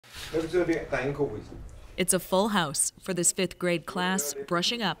It's a full house for this 5th grade class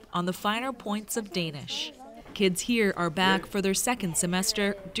brushing up on the finer points of Danish. Kids here are back for their 2nd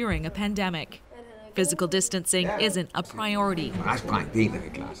semester during a pandemic. Physical distancing isn't a priority.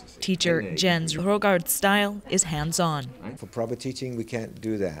 Teacher Jens Rogard's style is hands-on. For proper teaching, we can't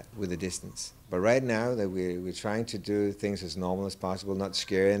do that with a distance. But right now, that we're trying to do things as normal as possible, not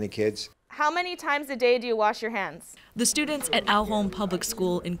scare any kids. How many times a day do you wash your hands? The students at Alholm Public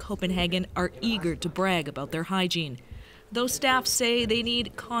School in Copenhagen are eager to brag about their hygiene. Those staff say they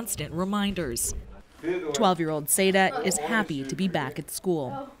need constant reminders. 12-year-old Seda is happy to be back at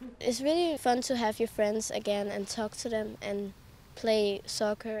school. It's really fun to have your friends again and talk to them and play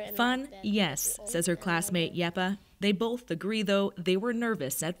soccer. Fun, yes, says her classmate Jeppe. They both agree, though, they were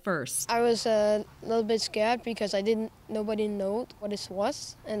nervous at first. I was a little bit scared because nobody knew what it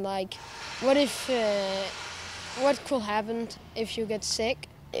was. And like, what could happen if you get sick?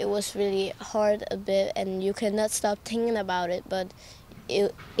 It was really hard a bit and you cannot stop thinking about it, but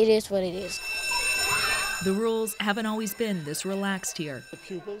it is what it is. The rules haven't always been this relaxed here.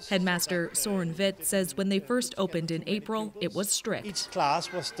 Headmaster Soren Witt says when they first opened in April, it was strict. Each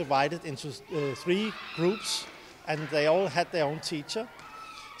class was divided into 3 groups, and they all had their own teacher.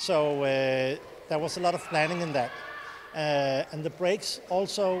 So there was a lot of planning in that. And the breaks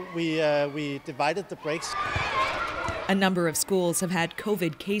also, we divided the breaks. A number of schools have had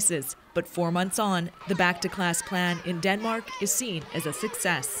COVID cases, but 4 months on, the back-to-class plan in Denmark is seen as a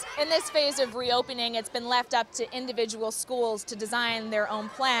success. In this phase of reopening, it's been left up to individual schools to design their own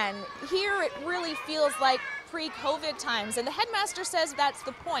plan. Here, it really feels like pre-COVID times, and the headmaster says that's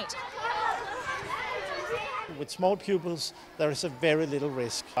the point. With small pupils, there is a very little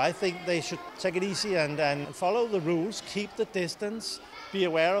risk. I think they should take it easy and follow the rules, keep the distance, be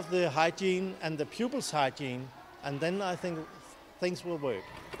aware of the hygiene and the pupils' hygiene, and then I think things will work.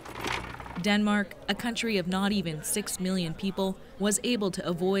 Denmark, a country of not even 6 million people, was able to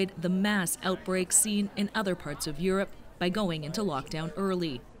avoid the mass outbreaks seen in other parts of Europe by going into lockdown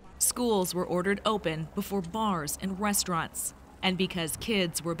early. Schools were ordered open before bars and restaurants. And because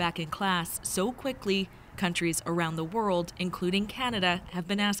kids were back in class so quickly, countries around the world, including Canada, have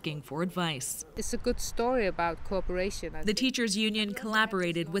been asking for advice. It's a good story about cooperation. The teachers' union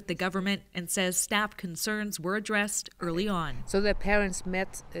collaborated with the government and says staff concerns were addressed early on. So their parents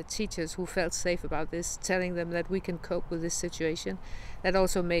met teachers who felt safe about this, telling them that we can cope with this situation. That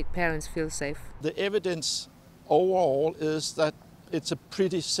also made parents feel safe. The evidence overall is that it's a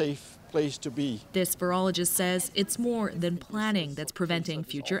pretty safe place to be. This virologist says it's more than planning that's preventing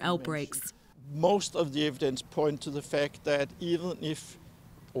future outbreaks. Most of the evidence point to the fact that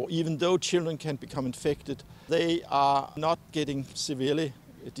even though children can become infected, they are not getting severely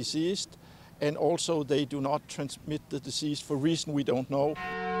diseased, and also they do not transmit the disease for reason we don't know.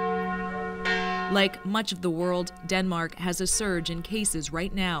 Like much of the world, Denmark has a surge in cases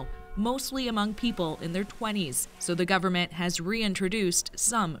right now, mostly among people in their 20s, so the government has reintroduced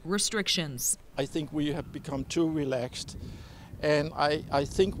some restrictions. I think we have become too relaxed. And I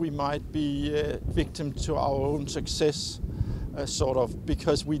think we might be a victim to our own success, sort of,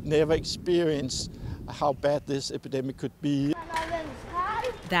 because we'd never experienced how bad this epidemic could be.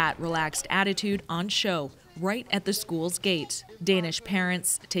 That relaxed attitude on show right at the school's gate. Danish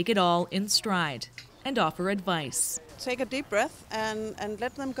parents take it all in stride and offer advice. Take a deep breath and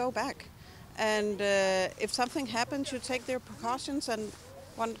let them go back. And if something happens, you take their precautions, and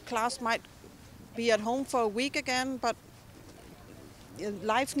one class might be at home for a week again, but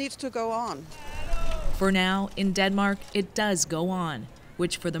life needs to go on. For now, in Denmark, it does go on,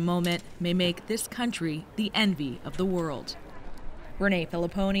 which for the moment may make this country the envy of the world. Renee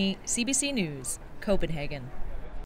Filipponi, CBC News, Copenhagen.